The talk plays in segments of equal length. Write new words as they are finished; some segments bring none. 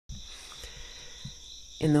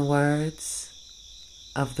In the words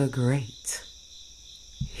of the great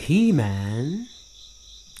He-Man,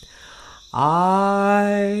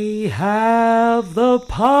 I have the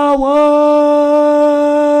power.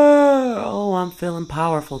 Oh, I'm feeling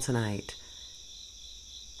powerful tonight.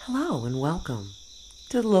 Hello and welcome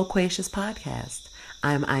to the Loquacious Podcast.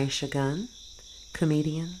 I'm Aisha Gunn,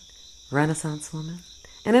 comedian, Renaissance woman,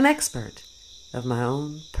 and an expert of my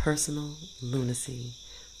own personal lunacy.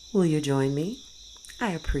 Will you join me?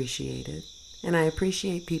 I appreciate it, and I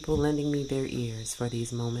appreciate people lending me their ears for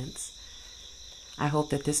these moments. I hope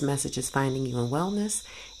that this message is finding you in wellness,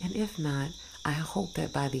 and if not, I hope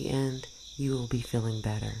that by the end, you will be feeling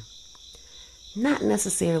better. Not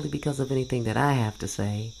necessarily because of anything that I have to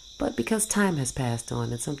say, but because time has passed on,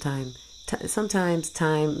 and sometimes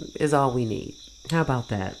time is all we need. How about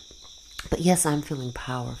that? But yes, I'm feeling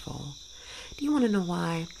powerful. Do you want to know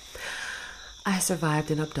why? I survived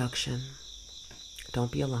an abduction. Don't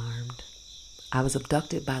be alarmed. I was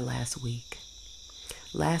abducted by last week.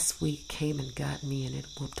 Last week came and got me and it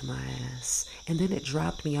whooped my ass. And then it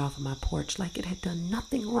dropped me off of my porch like it had done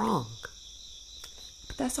nothing wrong.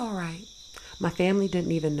 But that's all right. My family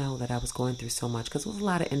didn't even know that I was going through so much because it was a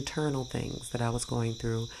lot of internal things that I was going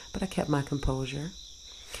through. But I kept my composure.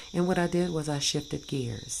 And what I did was I shifted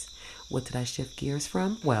gears. What did I shift gears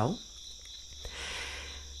from? Well,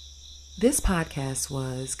 this podcast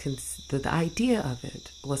the idea of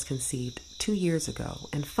it was conceived 2 years ago.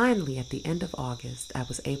 And finally, at the end of August, I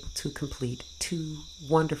was able to complete 2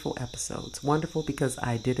 wonderful episodes. Wonderful because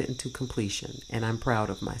I did it into completion, and I'm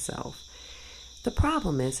proud of myself. The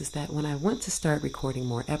problem is that when I went to start recording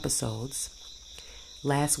more episodes,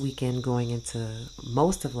 last weekend going into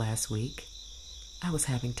most of last week, I was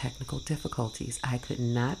having technical difficulties. I could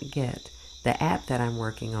not get the app that I'm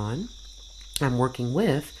working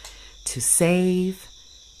with, to save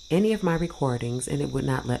any of my recordings, and it would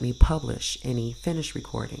not let me publish any finished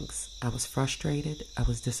recordings. I was frustrated. I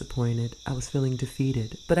was disappointed. I was feeling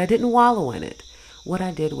defeated, but I didn't wallow in it. What I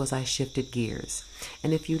did was I shifted gears.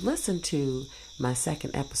 And if you listen to my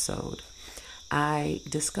second episode, I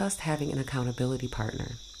discussed having an accountability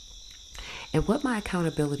partner. And what my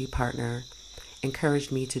accountability partner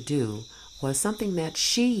encouraged me to do was something that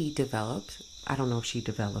she developed. I don't know if she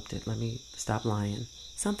developed it. Let me stop lying.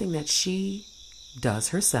 Something that she does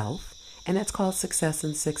herself, and that's called Success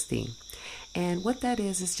in 60. And what that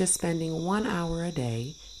is just spending 1 hour a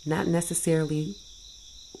day, not necessarily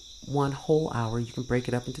 1 whole hour. You can break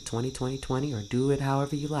it up into 20, 20, 20, or do it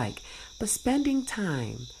however you like. But spending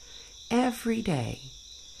time every day,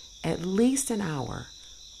 at least an hour,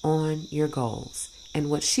 on your goals. And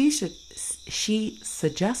what she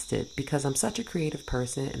suggested, because I'm such a creative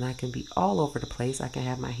person and I can be all over the place, I can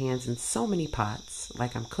have my hands in so many pots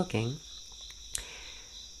like I'm cooking.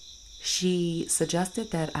 She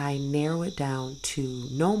suggested that I narrow it down to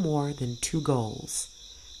no more than 2 goals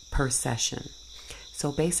per session.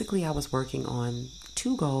 So basically I was working on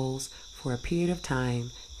 2 goals for a period of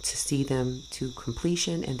time to see them to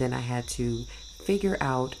completion, and then I had to figure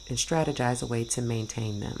out and strategize a way to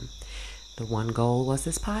maintain them. The one goal was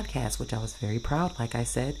this podcast, which I was very proud, like I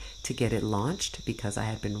said, to get it launched because I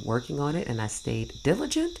had been working on it and I stayed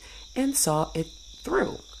diligent and saw it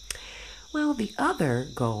through. Well, the other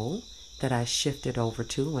goal that I shifted over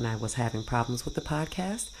to when I was having problems with the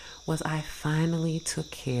podcast was I finally took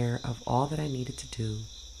care of all that I needed to do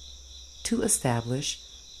to establish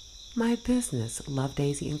my business, Love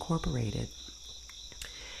Daisy Incorporated.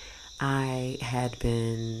 I had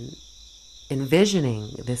been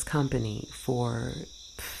envisioning this company for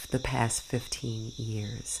the past 15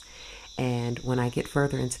 years. And when I get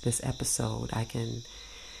further into this episode, I can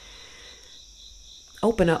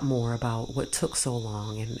open up more about what took so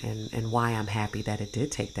long and why I'm happy that it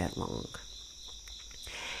did take that long.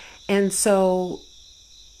 And so,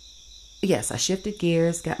 yes, I shifted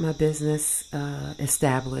gears, got my business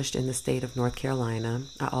established in the state of North Carolina.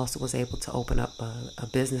 I also was able to open up a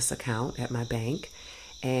business account at my bank.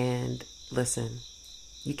 And listen,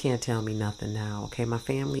 you can't tell me nothing now, okay? My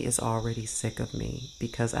family is already sick of me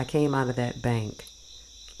because I came out of that bank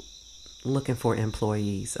looking for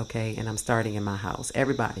employees, okay? And I'm starting in my house.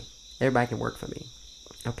 Everybody can work for me,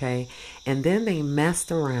 okay? And then they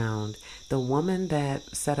messed around. The woman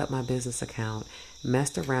that set up my business account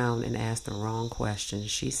messed around and asked the wrong question.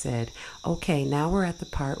 She said, okay, now we're at the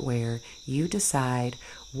part where you decide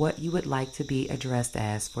what you would like to be addressed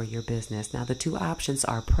as for your business. Now, the 2 options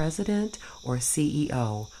are president or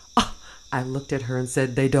CEO. Oh, I looked at her and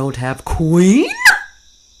said, they don't have queen?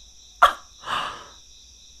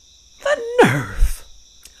 The nerve.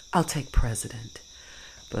 I'll take president.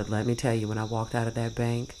 But let me tell you, when I walked out of that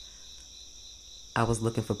bank, I was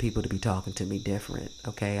looking for people to be talking to me different.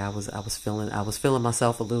 Okay, I was feeling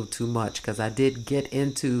myself a little too much, because I did get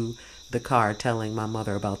into the car telling my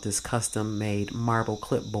mother about this custom made marble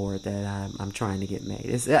clipboard that I'm trying to get made.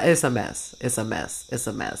 It's a mess. It's a mess. It's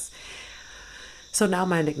a mess. So now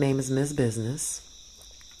my nickname is Miss Business,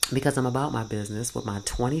 because I'm about my business with my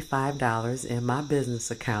 $25 in my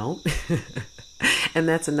business account. And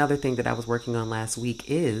that's another thing that I was working on last week,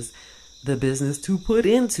 is the business to put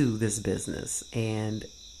into this business. And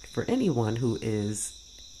for anyone who is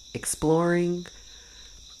exploring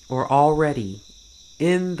or already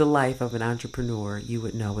in the life of an entrepreneur, you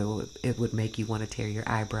would know it would make you want to tear your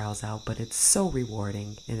eyebrows out, but it's so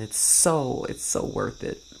rewarding, and it's so worth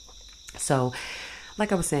it. So,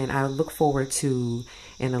 like I was saying, I look forward to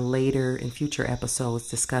in future episodes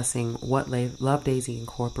discussing what Love Daisy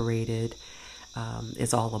Incorporated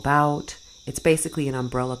is all about. It's basically an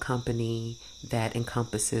umbrella company that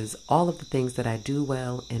encompasses all of the things that I do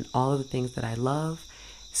well and all of the things that I love,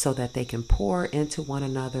 so that they can pour into one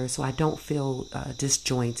another, so I don't feel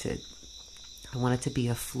disjointed. I want it to be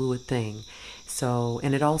a fluid thing. So,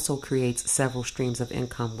 and it also creates several streams of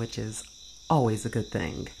income, which is always a good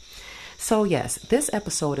thing. So yes, this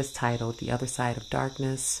episode is titled The Other Side of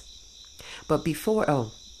Darkness. But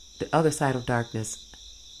The Other Side of Darkness,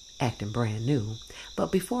 acting brand new.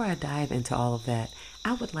 But before I dive into all of that,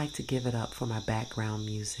 I would like to give it up for my background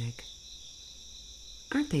music.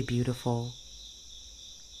 Aren't they beautiful?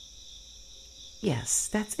 Yes,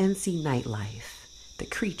 that's NC Nightlife, the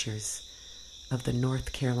creatures of the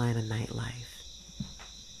North Carolina nightlife.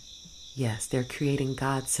 Yes, they're creating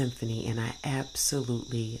God's Symphony, and I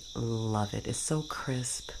absolutely love it. It's so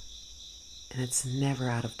crisp, and it's never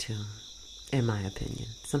out of tune, in my opinion.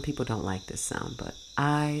 Some people don't like this sound, but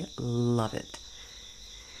I love it.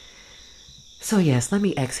 So yes, let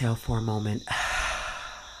me exhale for a moment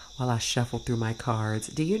while I shuffle through my cards.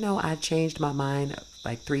 Do you know I changed my mind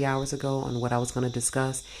like 3 hours ago on what I was going to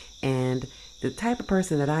discuss? And the type of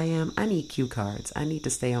person that I am, I need cue cards. I need to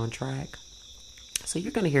stay on track. So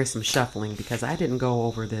you're going to hear some shuffling, because I didn't go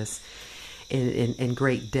over this in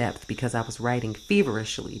great depth, because I was writing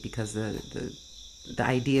feverishly, because the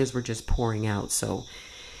ideas were just pouring out. So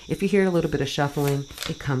if you hear a little bit of shuffling,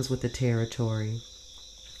 it comes with the territory.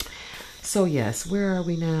 So yes, where are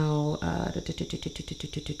we now?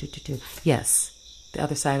 Yes, The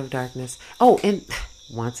Other Side of Darkness. Oh, and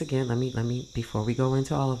once again, let me before we go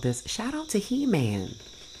into all of this, shout out to He-Man.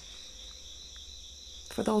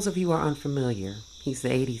 For those of you who are unfamiliar, he's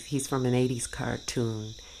from an 80s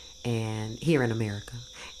cartoon, and here in America,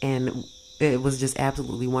 and it was just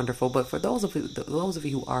absolutely wonderful. But for those of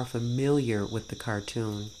you who are familiar with the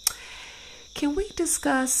cartoon, can we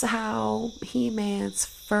discuss how He-Man's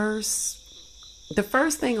the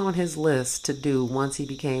first thing on his list to do once he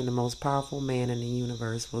became the most powerful man in the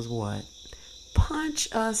universe was what? Punch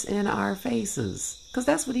us in our faces. Because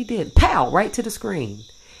that's what he did. Pow! Right to the screen.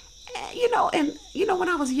 When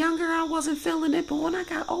I was younger, I wasn't feeling it. But when I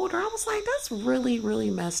got older, I was like, that's really, really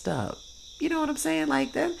messed up. You know what I'm saying?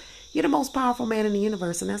 Like, that, you're the most powerful man in the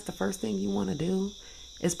universe, and that's the first thing you want to do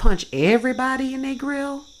is punch everybody in their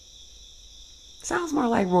grill? Sounds more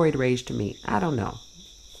like roid rage to me. I don't know.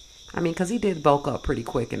 I mean, because he did bulk up pretty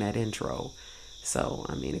quick in that intro. So,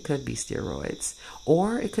 I mean, it could be steroids.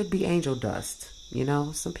 Or it could be angel dust. You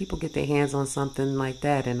know, some people get their hands on something like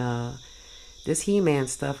that. And this He-Man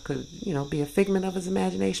stuff could, be a figment of his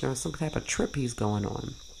imagination or some type of trip he's going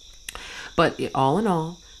on. But all in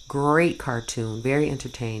all, great cartoon. Very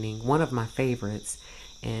entertaining. One of my favorites.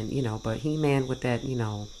 And, but He-Man with that,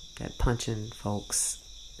 that punching folks,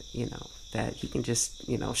 that he can just,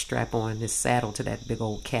 strap on his saddle to that big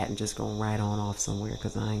old cat and just go right on off somewhere,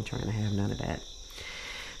 because I ain't trying to have none of that.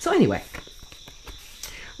 So anyway,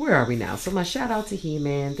 where are we now? So my shout out to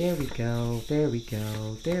He-Man. There we go.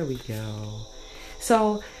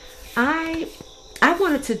 So I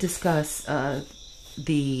wanted to discuss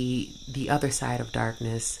the Other Side of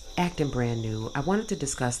Darkness, acting brand new. I wanted to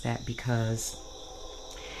discuss that because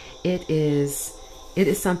it is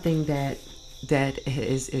something that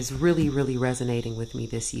is really, really resonating with me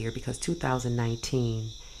this year, because 2019,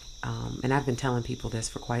 and I've been telling people this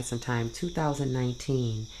for quite some time,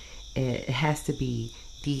 2019, it has to be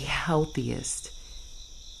the healthiest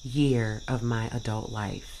year of my adult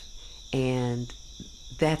life. And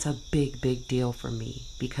that's a big, big deal for me,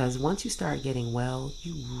 because once you start getting well,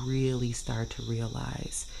 you really start to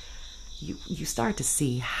realize, you start to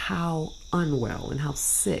see how unwell and how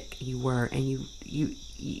sick you were, and you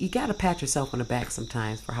got to pat yourself on the back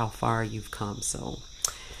sometimes for how far you've come. So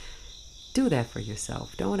do that for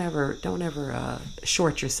yourself. Don't ever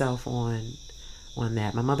short yourself on on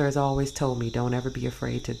that. My mother has always told me, don't ever be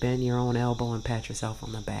afraid to bend your own elbow and pat yourself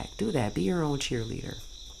on the back. Do that. Be your own cheerleader.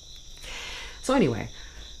 So anyway,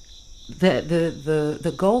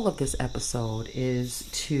 the goal of this episode is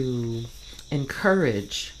to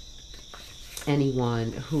encourage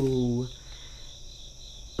anyone who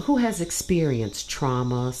has experienced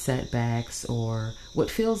trauma, setbacks, or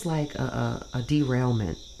what feels like a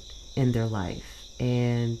derailment in their life.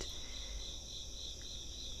 And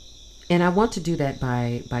I want to do that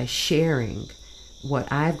by sharing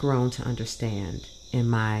what I've grown to understand in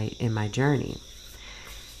my journey.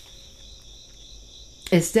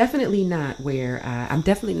 It's definitely not where I'm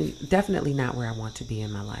definitely not where I want to be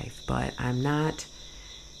in my life, but I'm not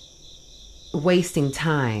wasting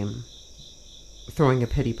time throwing a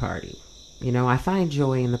pity party. I find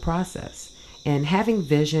joy in the process, and having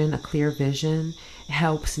vision, a clear vision,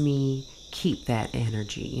 helps me keep that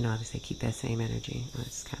energy. They say keep that same energy.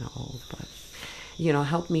 It's kind of old, but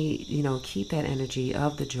help me, keep that energy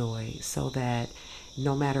of the joy, so that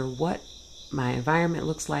no matter what my environment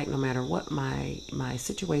looks like, no matter what my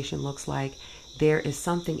situation looks like, there is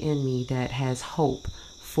something in me that has hope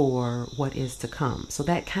for what is to come. So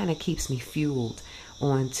that kind of keeps me fueled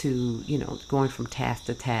on to, going from task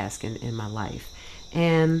to task in my life.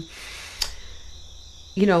 And,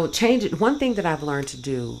 change it. One thing that I've learned to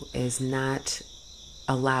do is not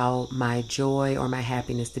allow my joy or my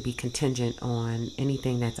happiness to be contingent on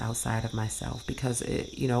anything that's outside of myself. Because,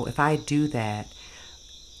 if I do that,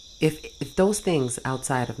 if those things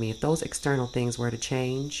outside of me, if those external things were to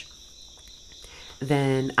change,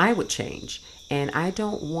 then I would change. And I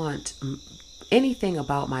don't want anything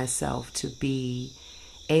about myself to be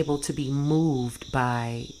able to be moved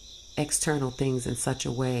by external things in such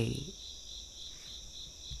a way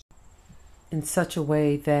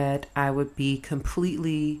that I would be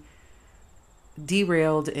completely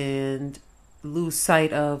derailed and lose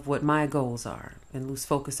sight of what my goals are and lose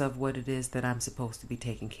focus of what it is that I'm supposed to be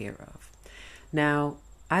taking care of. Now,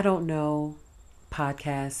 I don't know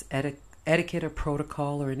podcast etiquette or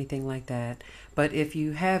protocol or anything like that, but if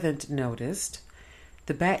you haven't noticed,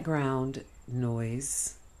 the background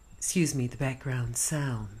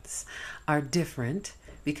sounds are different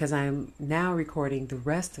because I'm now recording the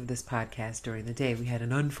rest of this podcast during the day. We had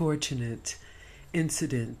an unfortunate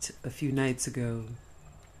incident a few nights ago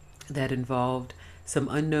that involved some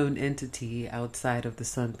unknown entity outside of the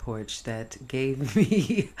sun porch that gave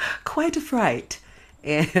me quite a fright.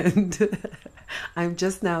 And I'm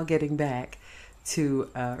just now getting back to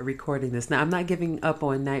recording this. Now, I'm not giving up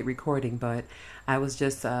on night recording, but I was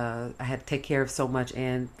just, I had to take care of so much.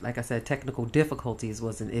 And like I said, technical difficulties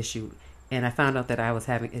was an issue. And I found out that I was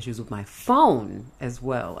having issues with my phone as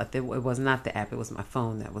well. It was not the app. It was my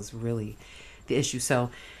phone that was really the issue.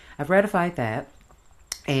 So I've ratified that.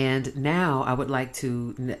 And now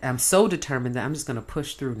I'm so determined that I'm just going to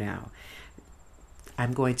push through now.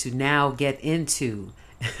 I'm going to now get into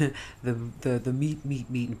the meat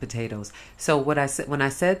and potatoes. So what I said when I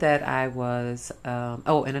said that I was and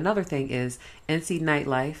another thing is NC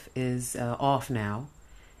Nightlife is off now,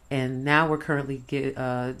 and now we're currently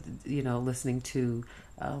listening to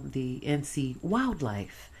the NC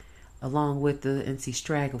Wildlife along with the NC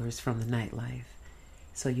Stragglers from the Nightlife.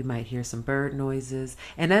 So you might hear some bird noises,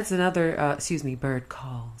 and that's another bird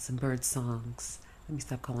calls and bird songs. Let me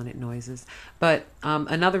stop calling it noises. But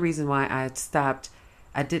another reason why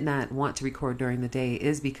I did not want to record during the day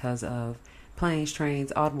is because of planes,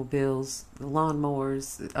 trains, automobiles,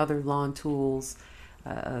 lawnmowers, other lawn tools,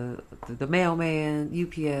 the mailman,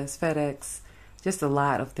 UPS, FedEx, just a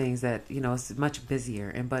lot of things that, it's much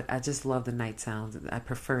busier. But I just love the night sounds. I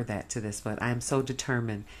prefer that to this, but I'm so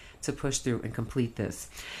determined to push through and complete this.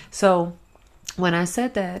 So when I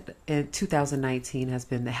said that 2019 has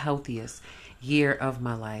been the healthiest year of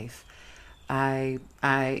my life, I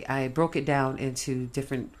broke it down into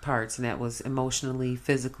different parts, and that was emotionally,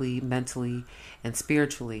 physically, mentally, and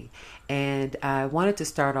spiritually. And I wanted to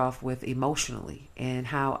start off with emotionally and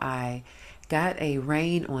how I got a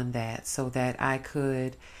rein on that so that I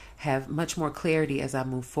could have much more clarity as I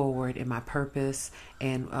move forward in my purpose,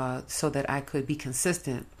 and so that I could be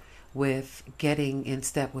consistent with getting in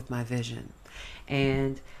step with my vision.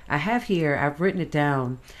 And I've written it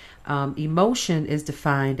down. Emotion is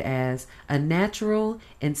defined as a natural,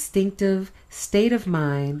 instinctive state of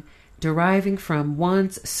mind deriving from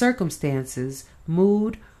one's circumstances,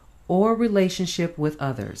 mood, or relationship with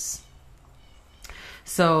others.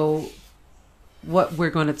 So what I'm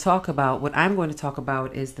going to talk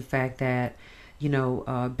about is the fact that,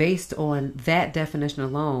 based on that definition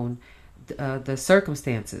alone, the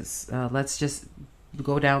circumstances, let's just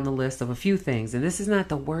go down the list of a few things. And this is not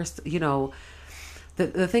the worst,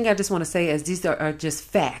 the thing I just want to say is these are just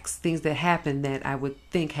facts, things that happened that I would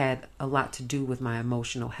think had a lot to do with my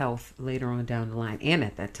emotional health later on down the line and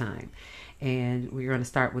at that time. And we're going to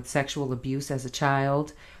start with sexual abuse as a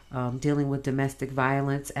child, dealing with domestic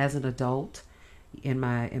violence as an adult.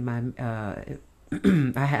 I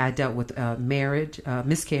dealt with marriage,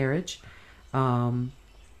 miscarriage,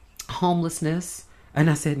 homelessness, and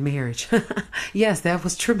I said marriage. Yes, that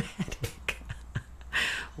was traumatic.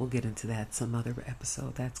 We'll get into that some other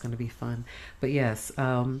episode. That's going to be fun. But yes,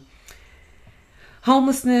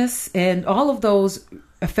 homelessness and all of those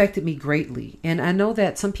affected me greatly. And I know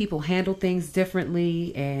that some people handle things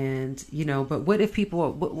differently and, but what if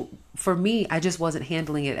for me, I just wasn't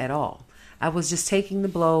handling it at all. I was just taking the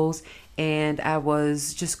blows and I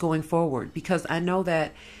was just going forward because I know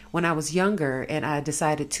that when I was younger and I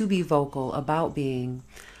decided to be vocal about being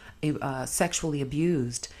sexually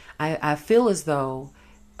abused, I feel as though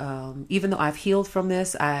even though I've healed from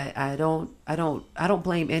this, I don't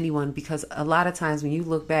blame anyone because a lot of times when you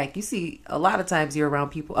look back, you see a lot of times you're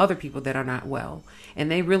around other people that are not well, and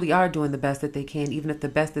they really are doing the best that they can, even if the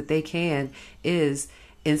best that they can is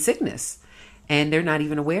in sickness. And they're not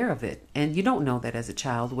even aware of it. And you don't know that as a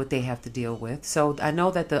child, what they have to deal with. So I know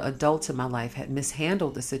that the adults in my life had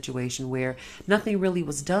mishandled the situation where nothing really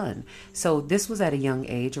was done. So this was at a young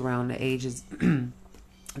age, around the ages,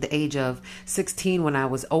 the age of 16 when I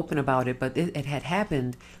was open about it. But it had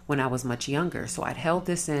happened when I was much younger. So I'd held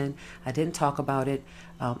this in. I didn't talk about it.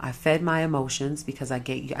 I fed my emotions because I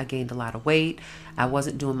gained a lot of weight. I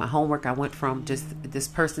wasn't doing my homework. I went from just this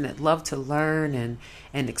person that loved to learn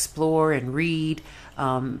and explore and read.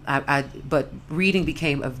 But reading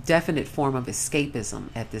became a definite form of escapism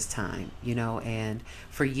at this time, and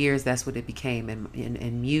for years that's what it became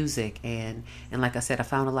in music. And like I said, I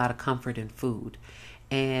found a lot of comfort in food.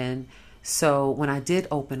 And so when I did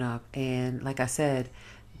open up, and like I said,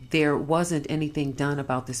 there wasn't anything done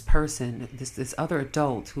about this person, this other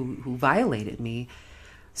adult who violated me.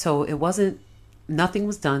 So nothing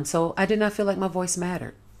was done. So I did not feel like my voice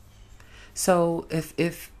mattered. So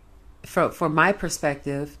if from my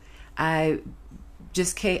perspective, I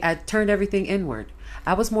turned everything inward.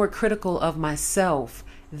 I was more critical of myself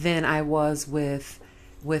than I was with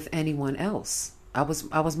anyone else. I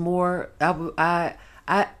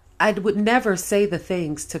would never say the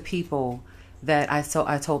things to people that I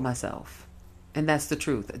told myself. And that's the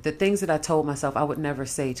truth. The things that I told myself, I would never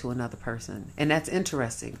say to another person. And that's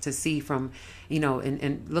interesting to see from,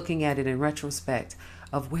 in looking at it in retrospect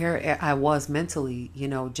of where I was mentally,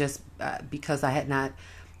 just because I had not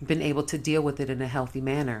been able to deal with it in a healthy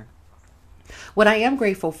manner. What I am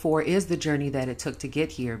grateful for is the journey that it took to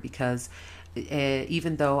get here, because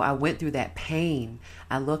even though I went through that pain,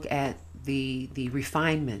 I look at the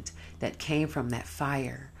refinement that came from that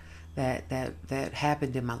fire that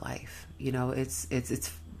happened in my life.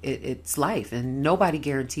 It's life, and nobody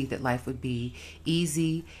guaranteed that life would be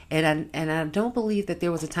easy. And I don't believe that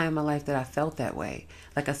there was a time in my life that I felt that way.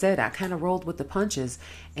 Like I said, I kind of rolled with the punches,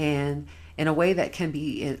 and in a way that can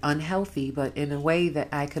be unhealthy, but in a way that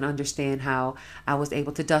I can understand how I was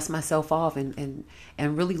able to dust myself off and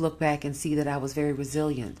really look back and see that I was very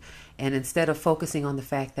resilient. And instead of focusing on the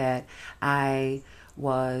fact that I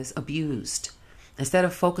was abused, instead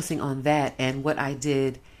of focusing on that and what I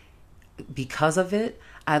did because of it,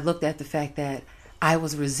 I looked at the fact that I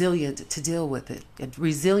was resilient to deal with it, and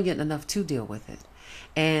resilient enough to deal with it.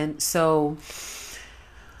 And so,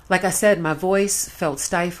 like I said, my voice felt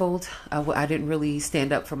stifled. I didn't really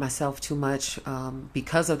stand up for myself too much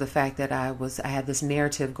because of the fact that I had this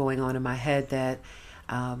narrative going on in my head that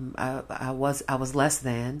I was less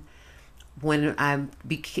than. When I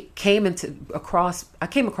came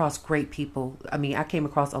across great people. I mean, I came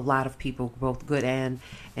across a lot of people, both good and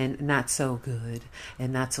not so good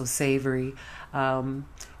and not so savory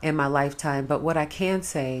in my lifetime. But what I can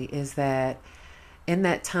say is that in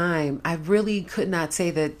that time, I really could not say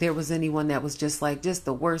that there was anyone that was just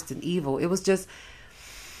the worst and evil. It was just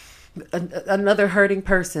another hurting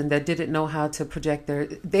person that didn't know how to project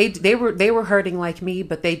they were hurting like me,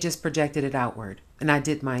 but they just projected it outward, and I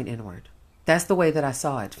did mine inward. That's the way that I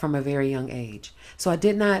saw it from a very young age. So it's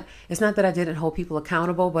not that I didn't hold people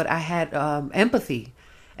accountable, but I had empathy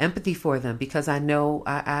for them, because I know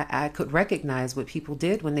I could recognize what people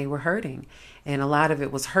did when they were hurting. And a lot of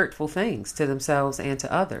it was hurtful things to themselves and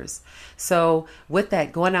to others. So with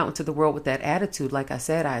that, going out into the world with that attitude, like I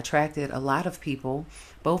said, I attracted a lot of people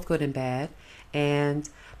both good and bad. And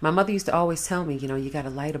my mother used to always tell me, you got a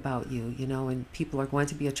light about you, and people are going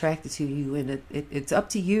to be attracted to you, and it's up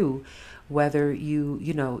to you whether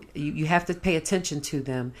you have to pay attention to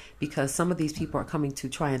them, because some of these people are coming to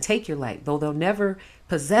try and take your light. Though they'll never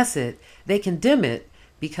possess it, they can dim it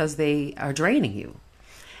because they are draining you.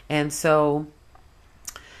 And so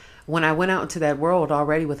when I went out into that world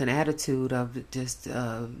already with an attitude of just,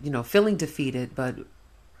 feeling defeated,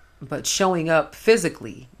 but showing up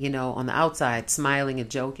physically, on the outside, smiling and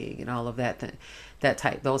joking and all of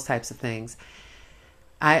those types of things,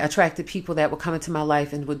 I attracted people that would come into my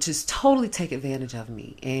life and would just totally take advantage of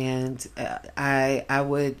me. And I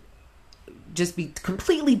would just be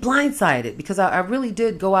completely blindsided, because I really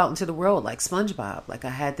did go out into the world like SpongeBob. Like, I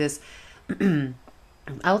had this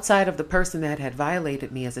outside of the person that had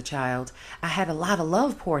violated me as a child, I had a lot of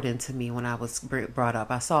love poured into me when I was brought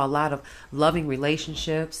up. I saw a lot of loving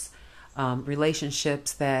relationships,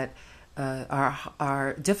 relationships that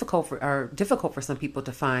are difficult for some people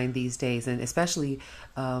to find these days, and especially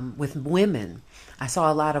with women. I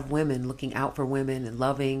saw a lot of women looking out for women and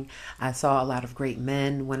loving. I saw a lot of great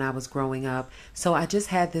men when I was growing up. So I just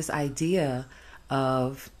had this idea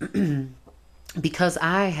of because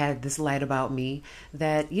I had this light about me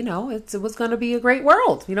that, it was going to be a great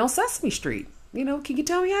world, Sesame Street, can you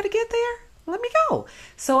tell me how to get there? Let me go.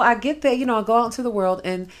 So I get there, I go out into the world,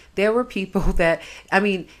 and there were people that,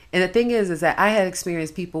 and the thing is that I had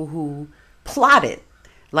experienced people who plotted.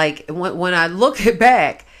 Like, when I look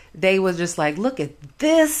back, they was just like, look at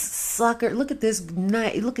this sucker, look at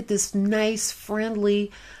this nice,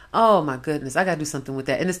 friendly, oh my goodness, I got to do something with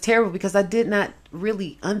that. And it's terrible, because I did not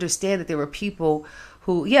really understand that there were people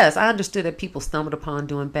who, yes, I understood that people stumbled upon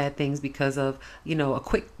doing bad things because of, a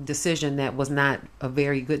quick decision that was not a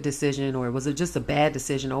very good decision, or it was just a bad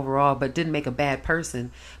decision overall, but didn't make a bad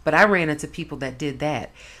person. But I ran into people that did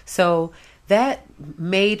that. So that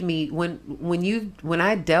made me, when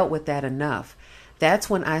I dealt with that enough, that's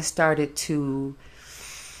when I started to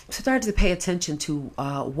pay attention to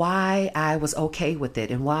why I was okay with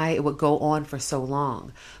it and why it would go on for so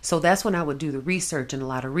long. So that's when I would do the research and a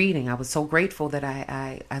lot of reading. I was so grateful that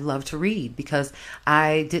I love to read, because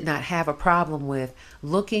I did not have a problem with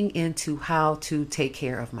looking into how to take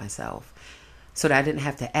care of myself, so that I didn't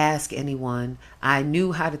have to ask anyone. I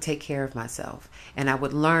knew how to take care of myself, and I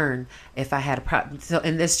would learn if I had a problem. So,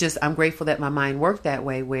 and it's just, I'm grateful that my mind worked that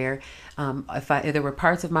way, where if there were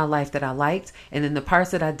parts of my life that I liked, and then the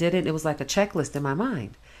parts that I didn't, it was like a checklist in my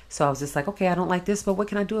mind. So I was just like, okay, I don't like this, but what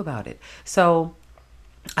can I do about it? So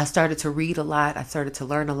I started to read a lot. I started to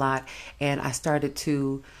learn a lot, and I started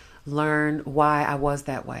to learn why I was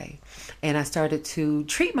that way. And I started to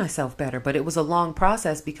treat myself better, but it was a long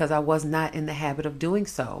process because I was not in the habit of doing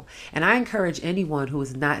so. And I encourage anyone who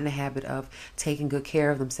is not in the habit of taking good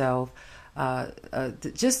care of themselves,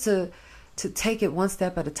 just to take it one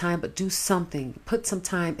step at a time, but do something. Put some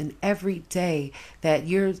time in every day that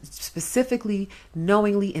you're specifically,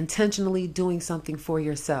 knowingly, intentionally doing something for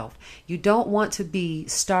yourself. You don't want to be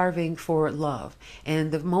starving for love.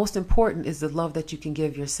 And the most important is the love that you can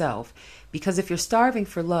give yourself. Because if you're starving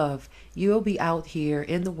for love, you'll be out here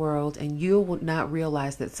in the world and you will not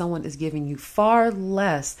realize that someone is giving you far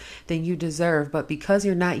less than you deserve. But because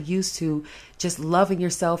you're not used to just loving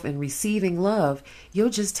yourself and receiving love, you'll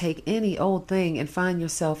just take any old thing and find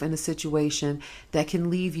yourself in a situation that can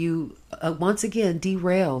leave you once again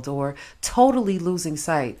derailed or totally losing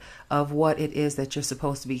sight of what it is that you're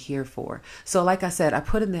supposed to be here for. So like I said, I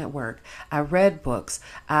put in that work. I read books.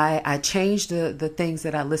 I changed the things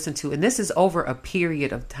that I listened to. And this is over a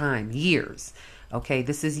period of time, years. Okay,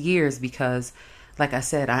 this is years because, like I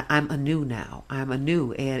said, I'm anew now. I'm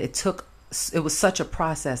anew, and it was such a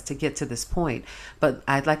process to get to this point. But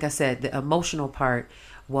like I said, the emotional part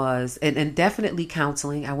was, and definitely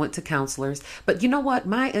counseling. I went to counselors, but you know what?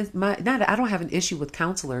 I don't have an issue with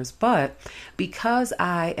counselors, but because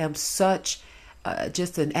I am such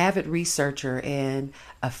just an avid researcher and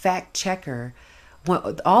a fact checker,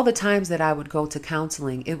 all the times that I would go to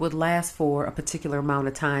counseling, it would last for a particular amount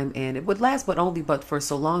of time, and it would last but for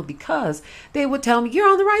so long, because they would tell me you're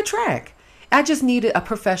on the right track. I just needed a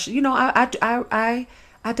professional. I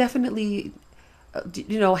definitely,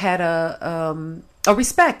 had a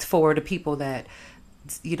respect for the people that,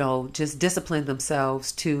 just discipline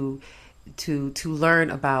themselves to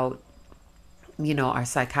learn about, our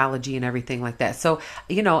psychology and everything like that. So,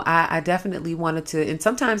 I definitely wanted to, and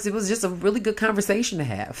sometimes it was just a really good conversation to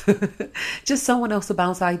have, just someone else to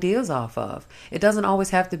bounce ideas off of. It doesn't always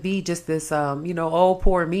have to be just this, oh,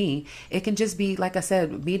 poor me. It can just be, like I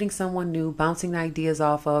said, meeting someone new, bouncing ideas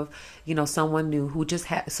off of, someone new who just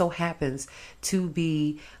so happens to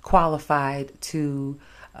be qualified to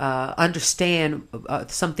understand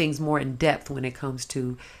some things more in depth when it comes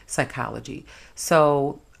to psychology.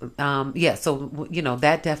 So,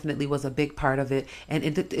 that definitely was a big part of it. And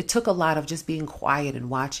it took a lot of just being quiet and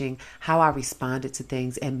watching how I responded to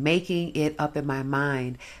things and making it up in my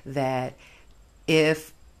mind that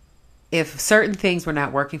if certain things were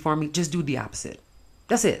not working for me, just do the opposite.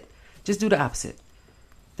 That's it. Just do the opposite.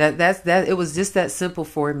 That's it was just that simple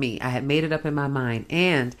for me. I had made it up in my mind.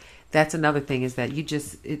 And that's another thing, is that you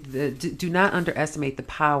just do not underestimate the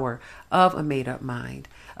power of a made up mind,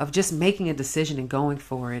 of just making a decision and going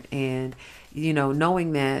for it. And,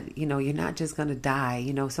 knowing that, you're not just going to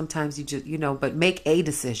die, sometimes you just, but make a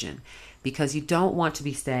decision, because you don't want to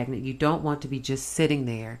be stagnant. You don't want to be just sitting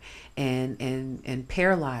there and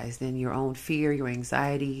paralyzed in your own fear, your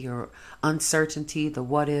anxiety, your uncertainty, the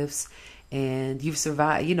what ifs. And you've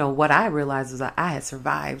survived. What I realized was that I had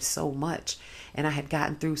survived so much. And I had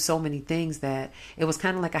gotten through so many things that it was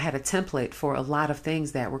kind of like I had a template for a lot of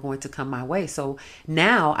things that were going to come my way. So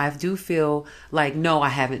now I do feel like, I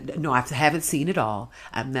haven't seen it all.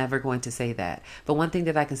 I'm never going to say that. But one thing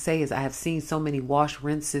that I can say is I have seen so many wash,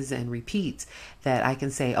 rinses, and repeats that I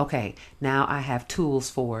can say, okay, now I have tools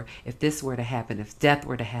for if this were to happen, if death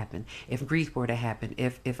were to happen, if grief were to happen,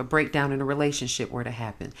 if a breakdown in a relationship were to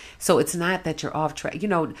happen. So it's not that you're off track.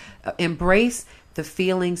 Embrace the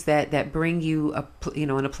feelings that bring you in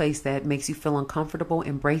a place that makes you feel uncomfortable.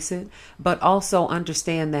 Embrace it, but also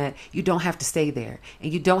understand that you don't have to stay there,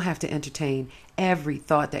 and you don't have to entertain every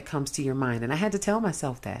thought that comes to your mind. And I had to tell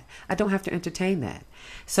myself that I don't have to entertain that.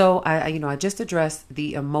 So I just addressed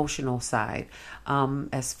the emotional side.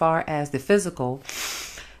 As far as the physical,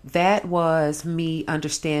 that was me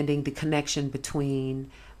understanding the connection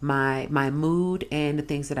between my mood and the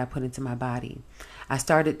things that I put into my body. I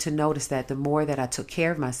started to notice that the more that I took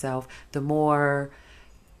care of myself, the more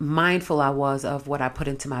mindful I was of what I put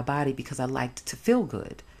into my body, because I liked to feel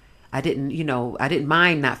good. I didn't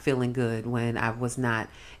mind not feeling good when I was not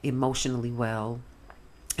emotionally well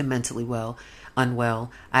and mentally unwell.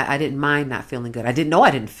 I didn't mind not feeling good. I didn't know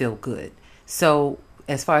I didn't feel good. So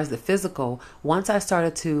as far as the physical, once I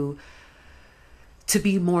started to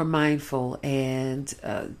be more mindful and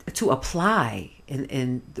to apply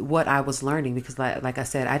in what I was learning, because like I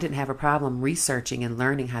said, I didn't have a problem researching and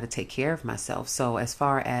learning how to take care of myself. So as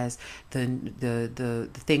far as the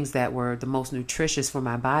things that were the most nutritious for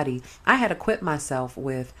my body, I had equipped myself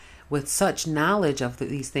with such knowledge of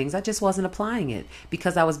these things. I just wasn't applying it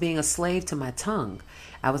because I was being a slave to my tongue.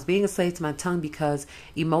 I was being a slave to my tongue because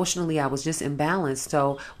emotionally I was just imbalanced.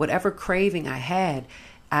 So whatever craving I had,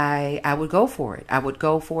 I would go for it. I would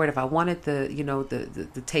go for it if I wanted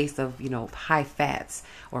the taste of high fats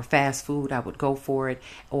or fast food. I would go for it.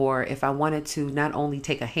 Or if I wanted to not only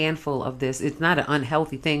take a handful of this, it's not an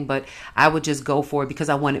unhealthy thing, but I would just go for it because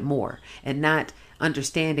I wanted more, and not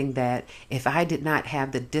understanding that if I did not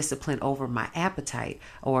have the discipline over my appetite,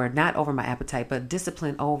 or not over my appetite, but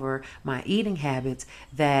discipline over my eating habits,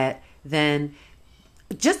 that then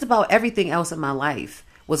just about everything else in my life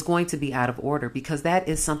was going to be out of order, because that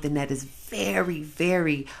is something that is very,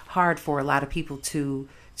 very hard for a lot of people to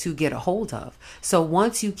get a hold of. So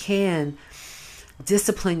once you can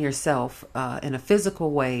discipline yourself in a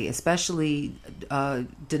physical way, especially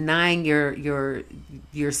denying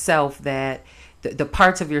yourself that the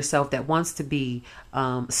parts of yourself that wants to be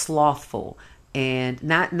slothful, and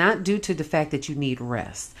not due to the fact that you need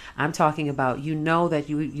rest. I'm talking about, that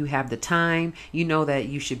you have the time, that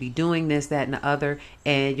you should be doing this, that, and the other,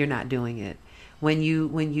 and you're not doing it. When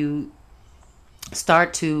you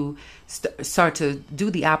start to do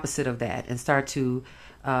the opposite of that, and start to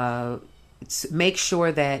make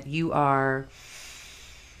sure that you are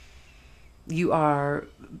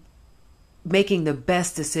making the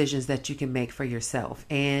best decisions that you can make for yourself,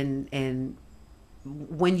 and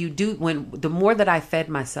when the more that I fed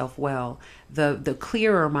myself well, the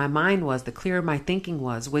clearer my mind was, the clearer my thinking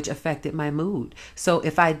was, which affected my mood. So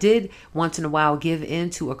if I did once in a while give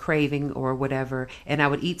in to a craving or whatever, and I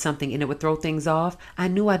would eat something and it would throw things off, I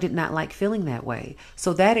knew I did not like feeling that way.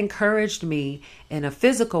 So that encouraged me in a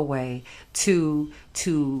physical way to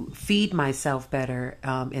feed myself better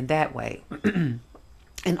in that way.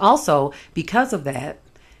 And also because of that,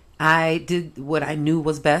 I did what I knew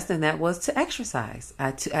was best, and that was to exercise.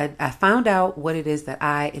 I found out what it is that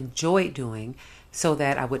I enjoyed doing so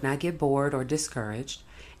that I would not get bored or discouraged.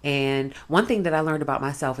 And one thing that I learned about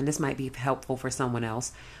myself, and this might be helpful for someone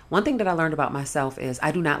else, one thing that I learned about myself is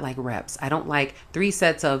I do not like reps. I don't like 3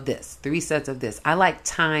 sets of this, 3 sets of this. I like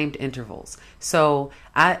timed intervals. So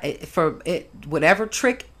whatever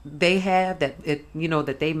trick they have that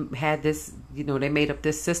they had this, they made up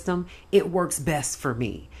this system, it works best for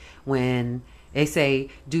me when they say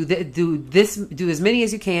do as many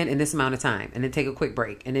as you can in this amount of time, and then take a quick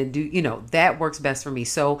break, and then that works best for me.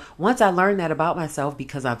 So once I learned that about myself,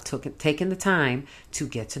 because I've taken the time to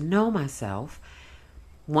get to know myself,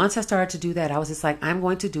 once I started to do that, I was just like, I'm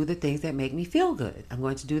going to do the things that make me feel good. I'm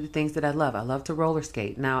going to do the things that I love. I love to roller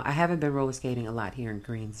skate. Now, I haven't been roller skating a lot here in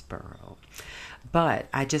Greensboro, but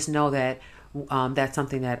I just know that that's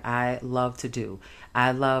something that I love to do.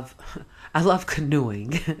 I love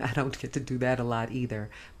canoeing. I don't get to do that a lot either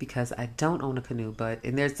because I don't own a canoe,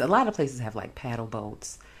 and there's a lot of places that have like paddle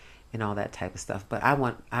boats and all that type of stuff. But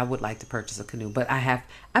I would like to purchase a canoe, but I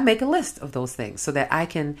make a list of those things so that I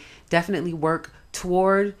can definitely work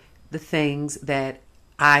toward the things that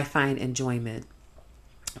I find enjoyment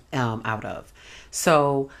out of.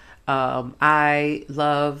 So I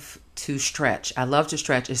love to stretch. I love to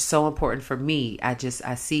stretch. It's so important for me. I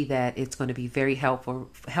see that it's going to be very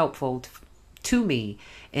helpful to me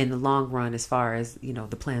in the long run, as far as,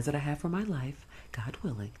 the plans that I have for my life, God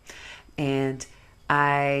willing. And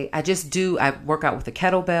I work out with a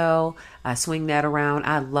kettlebell. I swing that around.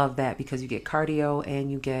 I love that because you get cardio and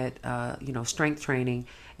you get, strength training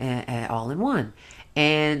and all in one.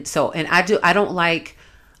 And so, I don't like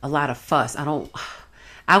a lot of fuss.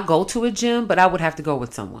 I'll go to a gym, but I would have to go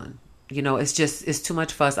with someone. It's too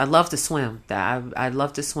much fuss. I love to swim. I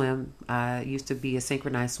love to swim. I used to be a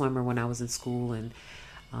synchronized swimmer when I was in school and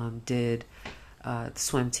did the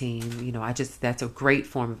swim team. That's a great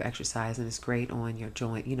form of exercise, and it's great on your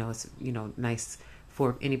joint. It's nice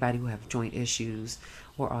for anybody who have joint issues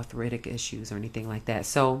or arthritic issues or anything like that.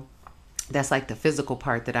 So that's like the physical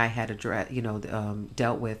part that I had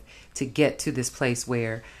dealt with to get to this place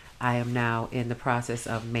where I am now in the process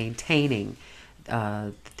of maintaining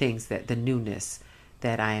the newness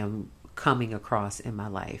that I am coming across in my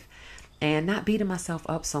life, and not beating myself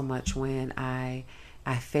up so much when I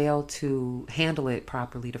fail to handle it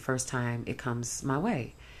properly the first time it comes my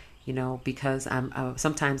way, because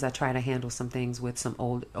sometimes I try to handle some things with some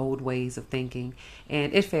old ways of thinking,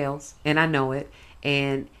 and it fails, and I know it,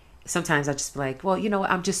 and sometimes I just be like, well,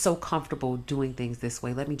 I'm just so comfortable doing things this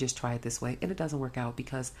way. Let me just try it this way, and it doesn't work out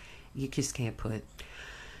because you just can't put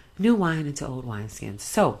new wine into old wineskins.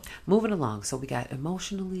 So moving along. So we got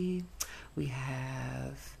emotionally, we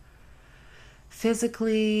have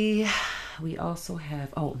physically, we also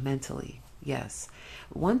have, mentally. Yes.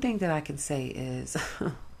 One thing that I can say is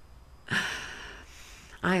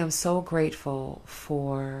I am so grateful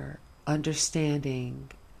for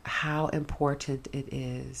understanding how important it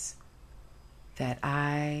is that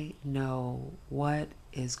I know what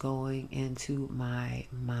is going into my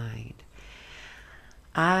mind.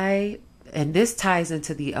 And this ties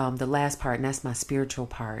into the last part, and that's my spiritual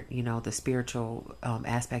part, the spiritual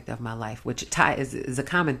aspect of my life, which is a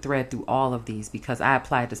common thread through all of these, because I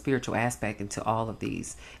applied the spiritual aspect into all of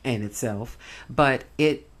these in itself. But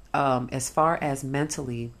it, as far as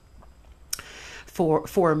mentally,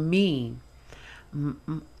 for me,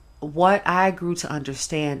 what I grew to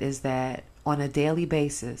understand is that on a daily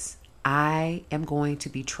basis, I am going to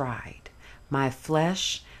be tried. My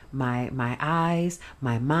flesh, my eyes,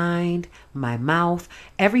 my mind, my mouth,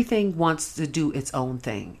 everything wants to do its own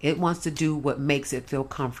thing. It wants to do what makes it feel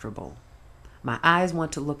comfortable. My eyes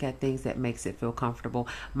want to look at things that makes it feel comfortable.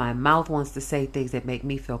 My mouth wants to say things that make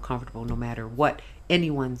me feel comfortable, no matter what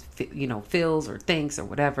anyone feels or thinks or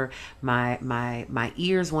whatever. My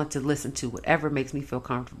ears want to listen to whatever makes me feel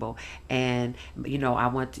comfortable, and I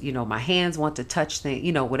want my hands want to touch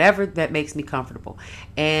things, whatever that makes me comfortable,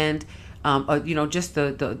 and just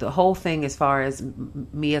the whole thing as far as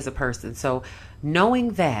me as a person. So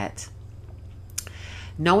knowing that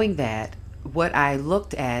what I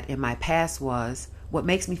looked at in my past was what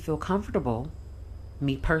makes me feel comfortable,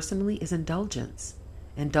 me personally, is indulgence.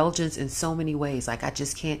 Indulgence in so many ways. Like, I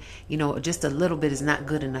just can't, just a little bit is not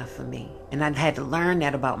good enough for me. And I had to learn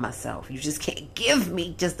that about myself. You just can't give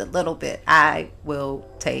me just a little bit. I will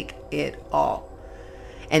take it all.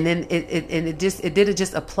 And then it didn't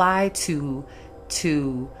just apply to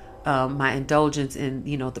my indulgence in,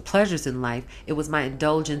 the pleasures in life. It was my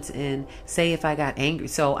indulgence in, say, if I got angry.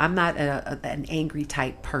 So I'm not an angry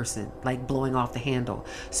type person, like blowing off the handle.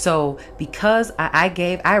 So because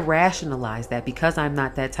I rationalized that because I'm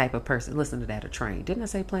not that type of person. Listen to that, a train. Didn't I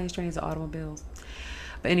say planes, trains, or automobiles?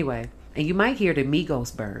 But anyway, and you might hear the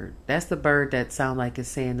Migos bird. That's the bird that sounds like it's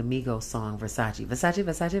saying the Migos song, Versace. Versace,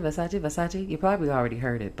 Versace, Versace, Versace. You probably already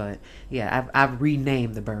heard it, but yeah, I've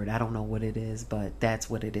renamed the bird. I don't know what it is, but that's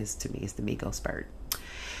what it is to me. It's the Migos bird.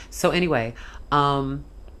 So anyway,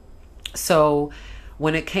 so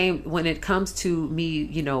when it comes to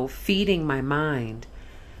me, feeding my mind,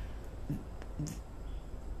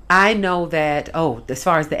 I know that, as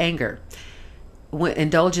far as the anger,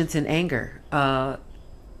 indulgence in anger,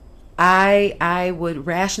 I would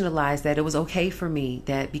rationalize that it was okay for me,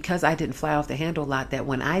 that because I didn't fly off the handle a lot, that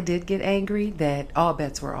when I did get angry, that all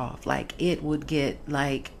bets were off. Like it would get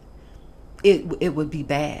it would be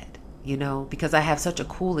bad, because I have such a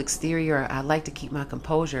cool exterior. I like to keep my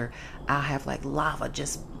composure. I'll have like lava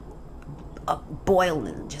just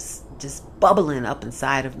boiling, just bubbling up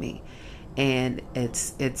inside of me. And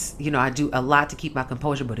it's I do a lot to keep my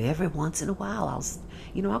composure, but every once in a while I'll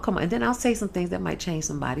come and then I'll say some things that might change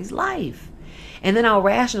somebody's life. And then I'll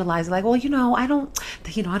rationalize like, well, I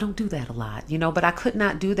don't do that a lot, but I could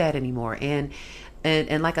not do that anymore. And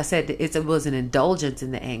like I said, it was an indulgence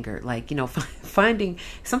in the anger, like, finding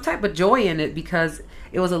some type of joy in it, because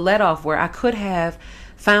it was a let off where I could have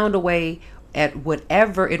found a way at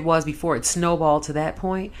whatever it was before it snowballed to that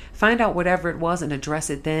point, find out whatever it was and address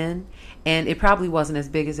it then. And it probably wasn't as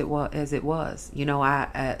big as it was.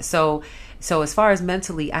 So as far as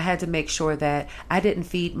mentally, I had to make sure that I didn't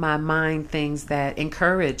feed my mind things that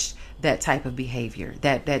encouraged that type of behavior,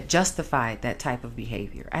 that justified that type of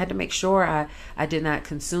behavior. I had to make sure I did not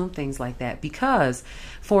consume things like that, because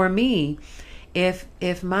for me, if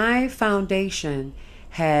my foundation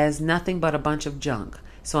has nothing but a bunch of junk,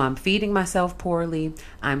 so I'm feeding myself poorly,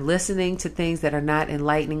 I'm listening to things that are not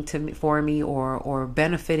enlightening for me or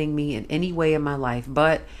benefiting me in any way in my life,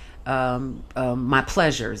 but my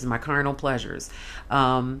pleasures, my carnal pleasures.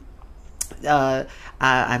 I'm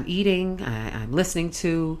eating, I'm listening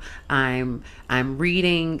to, I'm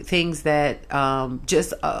reading things that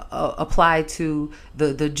just apply to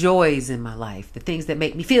the joys in my life, the things that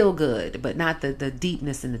make me feel good, but not the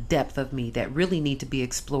deepness and the depth of me that really need to be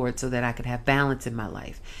explored so that I could have balance in my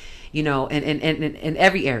life, and in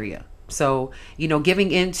every area. So,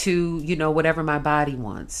 giving into, whatever my body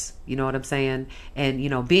wants, you know what I'm saying?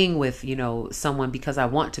 And, being with, someone because I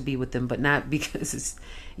want to be with them, but not because it's,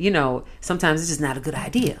 sometimes it's just not a good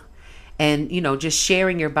idea. And, just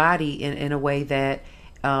sharing your body in a way that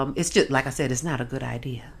it's just, like I said, it's not a good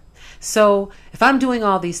idea. So if I'm doing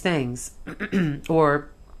all these things or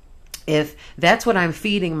if that's what I'm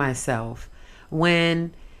feeding myself,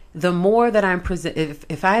 when the more that I'm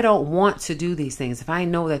if I don't want to do these things, if I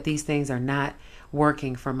know that these things are not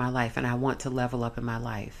working for my life and I want to level up in my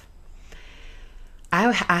life,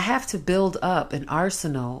 I have to build up an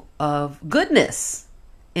arsenal of goodness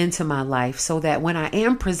into my life so that when I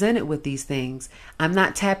am presented with these things, I'm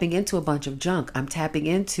not tapping into a bunch of junk. I'm tapping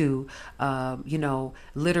into,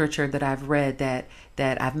 literature that I've read that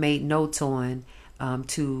I've made notes on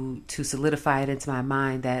to solidify it into my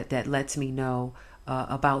mind that lets me know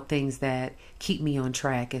about things that keep me on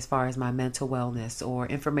track as far as my mental wellness, or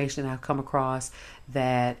information I've come across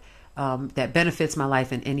that benefits my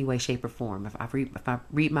life in any way, shape, or form. If I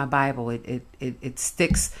read my Bible, it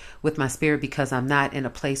sticks with my spirit because I'm not in a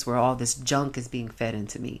place where all this junk is being fed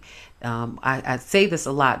into me. I say this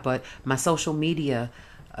a lot, but my social media,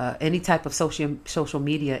 any type of social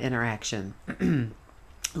media interaction,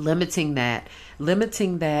 limiting that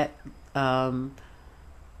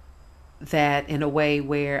in a way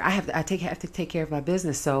where I have to take care of my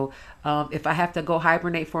business. So if I have to go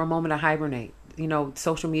hibernate for a moment, I hibernate.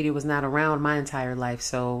 Social media was not around my entire life,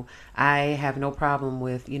 so I have no problem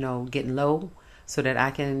with, getting low so that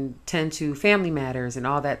I can tend to family matters and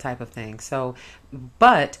all that type of thing. So,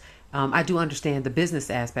 but I do understand the business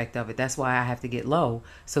aspect of it. That's why I have to get low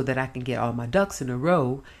so that I can get all my ducks in a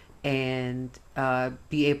row and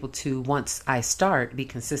be able to, once I start, be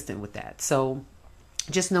consistent with that. So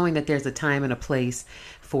just knowing that there's a time and a place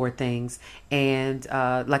for things. And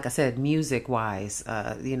like I said, music wise,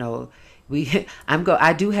 I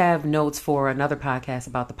do have notes for another podcast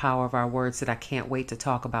about the power of our words that I can't wait to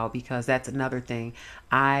talk about, because that's another thing.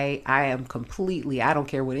 I am completely, I don't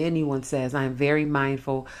care what anyone says, I am very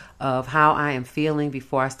mindful of how I am feeling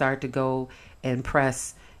before I start to go and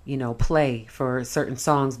press, play for certain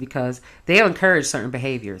songs, because they'll encourage certain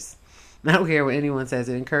behaviors. I don't care what anyone says.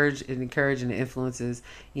 It encourages and it influences,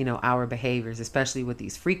 our behaviors, especially with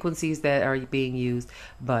these frequencies that are being used.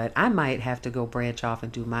 But I might have to go branch off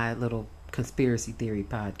and do my little conspiracy theory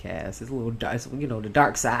podcast. It's a little dark, the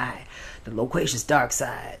dark side, the loquacious dark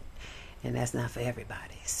side, and that's not for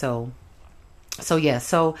everybody.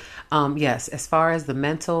 Yes, as far as the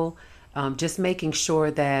mental, just making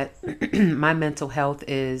sure that my mental health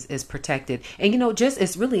is protected. And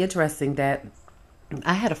it's really interesting that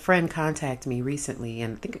I had a friend contact me recently,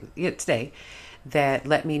 and I think today, that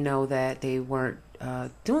let me know that they weren't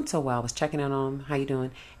doing so well. I was checking in on them, how you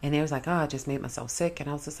doing? And they was like, oh, I just made myself sick. And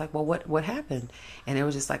I was just like, well, what happened? And it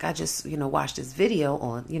was just like, I just, watched this video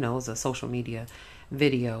on, it was a social media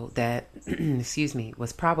video that, excuse me,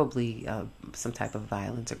 was probably some type of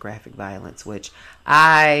violence or graphic violence, which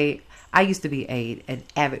I used to be an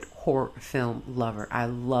avid horror film lover. I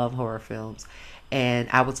love horror films. And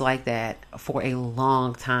I was like that for a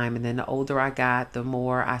long time. And then the older I got, the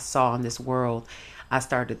more I saw in this world, I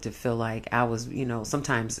started to feel like I was,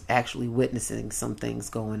 sometimes actually witnessing some things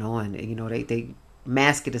going on. They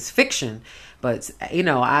mask it as fiction. But,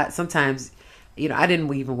 I sometimes, I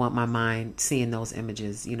didn't even want my mind seeing those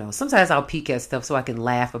images. Sometimes I'll peek at stuff so I can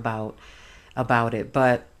laugh about it.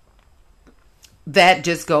 But that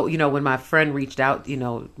just when my friend reached out,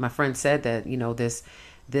 my friend said that,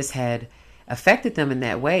 this had affected them in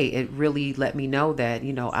that way. It really let me know that,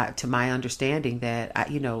 to my understanding that,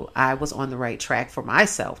 I was on the right track for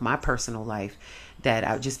myself, my personal life, that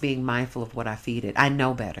I was just being mindful of what I feed it. I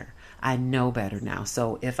know better now.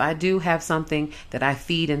 So if I do have something that I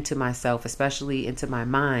feed into myself, especially into my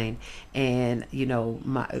mind, and,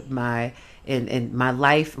 my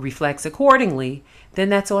life reflects accordingly, then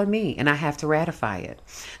that's on me and I have to ratify it.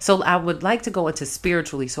 So I would like to go into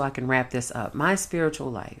spiritually so I can wrap this up. My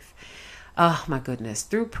spiritual life. Oh my goodness,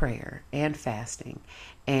 through prayer and fasting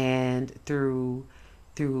and through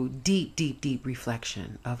deep, deep, deep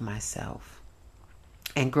reflection of myself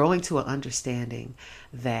and growing to an understanding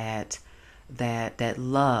that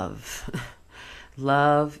love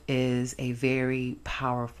is a very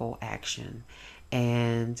powerful action.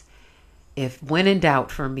 And when in doubt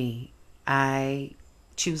for me, I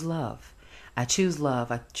choose love. I choose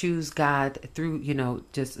God through,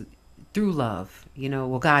 just through love,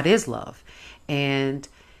 God is love. And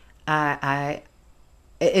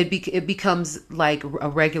it becomes like a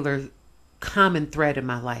regular common thread in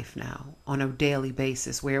my life now on a daily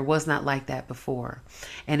basis, where it was not like that before.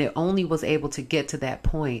 And it only was able to get to that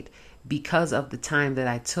point because of the time that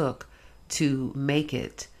I took to make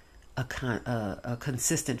it a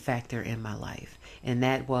consistent factor in my life. And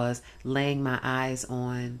that was laying my eyes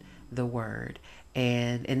on the word.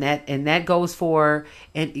 And that goes for,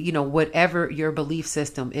 whatever your belief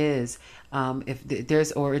system is, if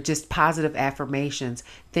there's, or just positive affirmations,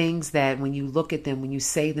 things that when you look at them, when you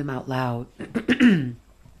say them out loud,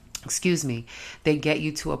 excuse me, they get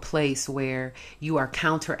you to a place where you are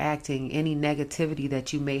counteracting any negativity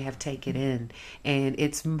that you may have taken in. And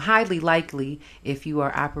it's highly likely, if you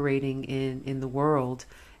are operating in the world,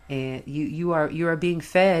 and you are being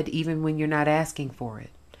fed even when you're not asking for it.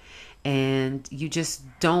 And you just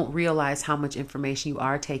don't realize how much information you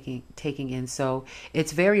are taking in. So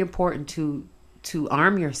it's very important to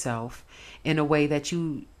arm yourself in a way that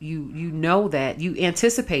you know that you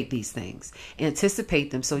anticipate these things, anticipate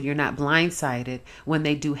them, so you're not blindsided when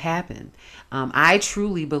they do happen. I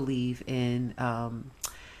truly believe in,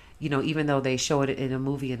 even though they show it in a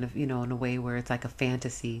movie in a way where it's like a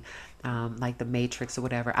fantasy, like The Matrix or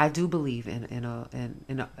whatever. I do believe in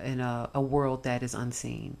a world that is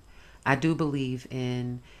unseen. I do believe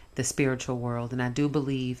in the spiritual world, and I do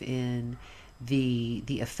believe in the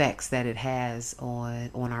effects that it has on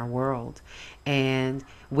our world. And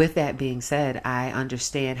with that being said, I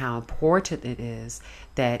understand how important it is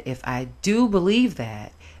that if I do believe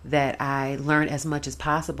that I learn as much as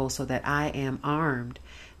possible so that I am armed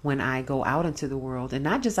when I go out into the world, and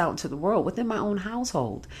not just out into the world, within my own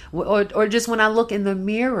household, or just when I look in the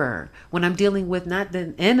mirror, when I'm dealing with not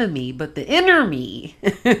the enemy, but the inner me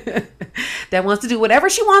that wants to do whatever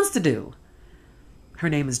she wants to do. Her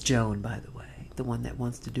name is Joan, by the way. The one that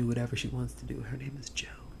wants to do whatever she wants to do. Her name is Joan.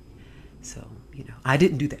 So, I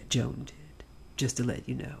didn't do that. Joan did, just to let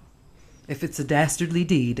you know. If it's a dastardly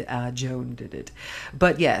deed, Joan did it.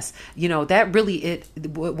 But yes, that really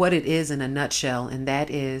what it is in a nutshell. And that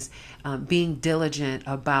is being diligent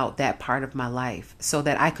about that part of my life so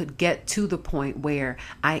that I could get to the point where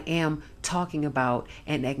I am talking about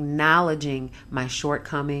and acknowledging my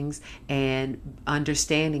shortcomings, and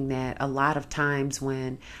understanding that a lot of times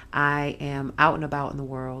when I am out and about in the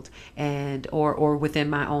world, and or within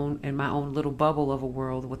my own little bubble of a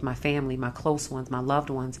world with my family, my close ones, my loved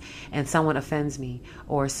ones, and someone offends me,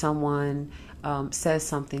 or someone says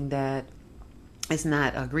something that is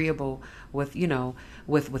not agreeable with,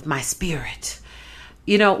 with my spirit.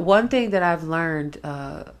 One thing that I've learned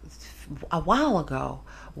a while ago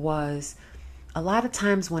was, a lot of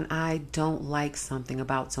times when I don't like something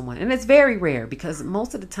about someone, and it's very rare because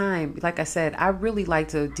most of the time, like I said, I really like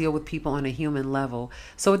to deal with people on a human level.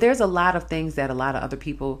 So there's a lot of things that a lot of other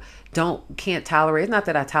people can't tolerate. It's not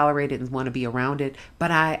that I tolerate it and want to be around it, but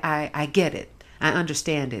I get it. I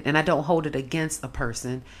understand it, and I don't hold it against a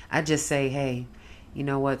person. I just say, hey, you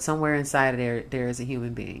know what? Somewhere inside of there is a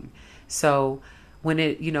human being. So when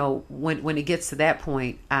it, when it gets to that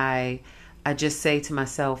point, I just say to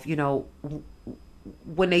myself, a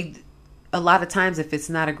lot of times, if it's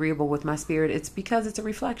not agreeable with my spirit, it's because it's a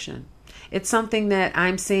reflection. It's something that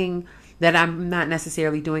I'm seeing that I'm not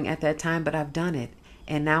necessarily doing at that time, but I've done it.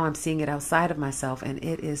 And now I'm seeing it outside of myself, and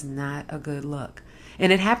it is not a good look.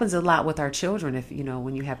 And it happens a lot with our children. If,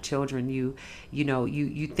 when you have children, you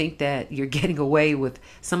think that you're getting away with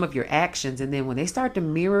some of your actions. And then when they start to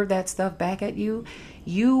mirror that stuff back at you,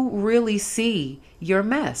 you really see your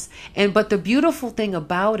mess. But the beautiful thing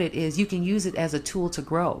about it is you can use it as a tool to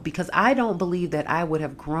grow, because I don't believe that I would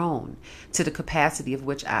have grown to the capacity of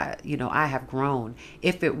which I have grown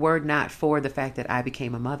if it were not for the fact that I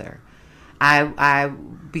became a mother.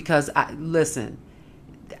 Listen,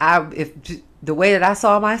 if the way that I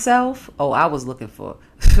saw myself, I was looking for,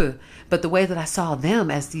 but the way that I saw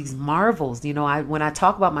them as these marvels, when I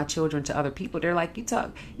talk about my children to other people, they're like, you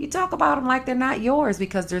talk about them like they're not yours,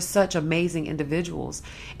 because they're such amazing individuals.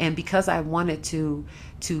 And because I wanted to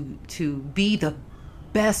be the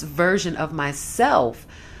best version of myself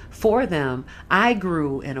for them, I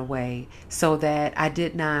grew in a way so that I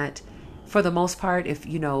did not, for the most part, if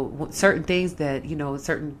certain things that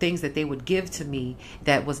they would give to me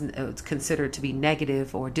that was considered to be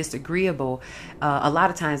negative or disagreeable, a lot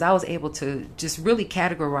of times I was able to just really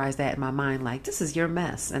categorize that in my mind, like, this is your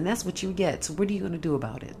mess, and that's what you get. So what are you going to do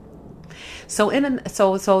about it? So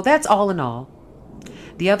so that's all in all.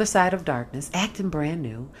 The Other Side of Darkness, acting brand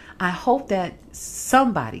new. I hope that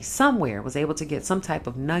somebody somewhere was able to get some type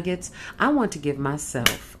of nuggets. I want to give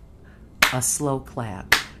myself a slow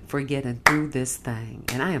clap for getting through this thing,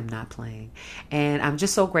 and I am not playing. And I'm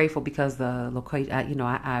just so grateful because the location,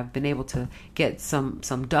 I've been able to get some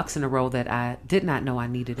ducks in a row that I did not know I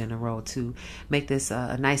needed in a row to make this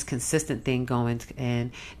a nice consistent thing going.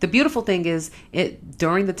 And the beautiful thing is,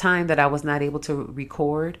 during the time that I was not able to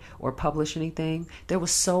record or publish anything, there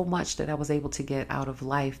was so much that I was able to get out of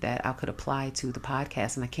life that I could apply to the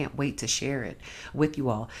podcast, and I can't wait to share it with you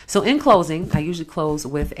all. So in closing, I usually close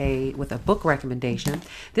with a book recommendation.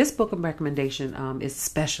 This book recommendation is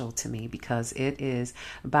special to me because it is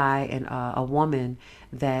by a woman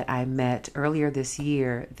that I met earlier this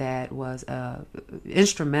year that was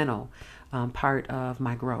instrumental part of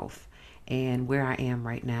my growth and where I am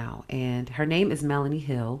right now. And her name is Melanie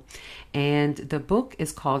Hill, and the book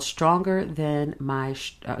is called it's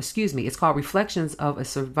called Reflections of a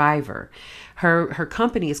Survivor. Her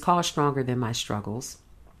company is called Stronger Than My Struggles.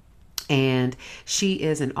 And she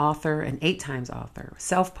is an author, an 8 times author,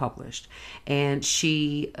 self-published. And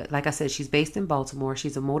she, like I said, she's based in Baltimore.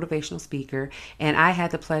 She's a motivational speaker. And I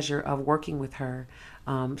had the pleasure of working with her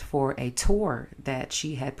for a tour that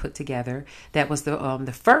she had put together. That was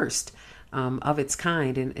the first of its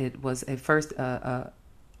kind. And it was a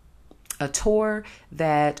tour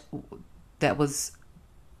that was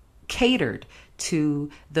catered to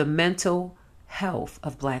the mental health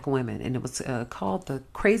of Black women, and it was called the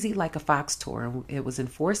Crazy Like a Fox Tour. It was in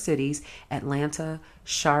 4 cities: Atlanta,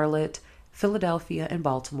 Charlotte, Philadelphia, and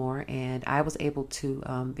Baltimore. And I was able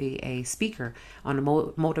to be a speaker on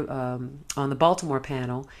the Baltimore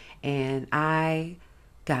panel, and I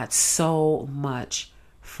got so much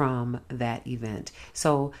from that event.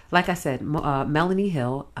 So, like I said, Melanie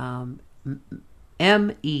Hill,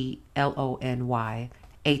 MELONY HILL,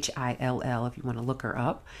 if you want to look her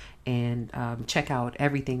up and check out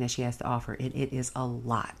everything that she has to offer. It is a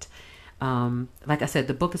lot. Like I said,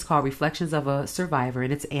 the book is called Reflections of a Survivor,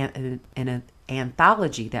 and it's an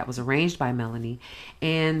anthology that was arranged by Melanie.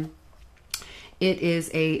 And it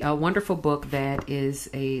is a wonderful book that is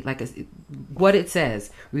what it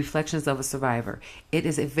says, Reflections of a Survivor. It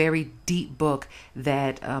is a very deep book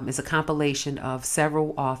that is a compilation of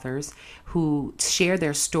several authors who share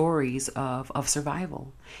their stories of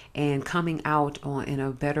survival. and coming out in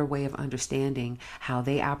a better way of understanding how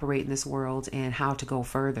they operate in this world and how to go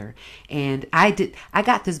further. And I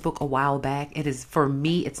got this book a while back. It is, for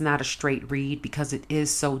me, it's not a straight read because it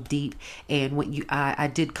is so deep. And when I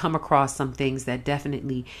did come across some things that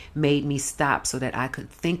definitely made me stop so that I could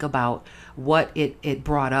think about what it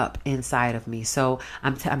brought up inside of me. So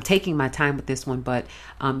I'm taking my time with this one, but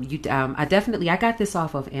I got this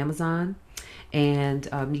off of Amazon, and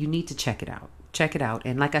you need to check it out. Check it out.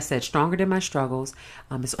 And like I said, Stronger Than My Struggles,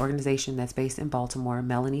 this organization that's based in Baltimore.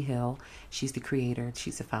 Melanie Hill, she's the creator,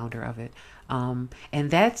 she's the founder of it. And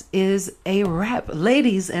that is a wrap,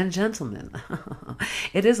 ladies and gentlemen.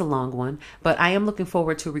 It is a long one, but I am looking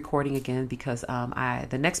forward to recording again because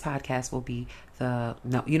the next podcast will be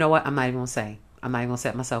you know what? I'm not even going to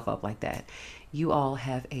set myself up like that. You all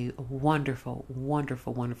have a wonderful,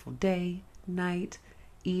 wonderful, wonderful day, night,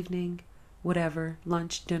 evening, whatever,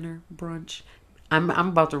 lunch, dinner, brunch. I'm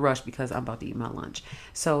about to rush because I'm about to eat my lunch.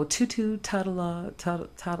 So tutu tuttle,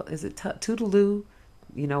 is it toodaloo?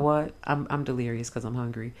 You know what? I'm delirious because I'm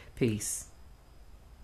hungry. Peace.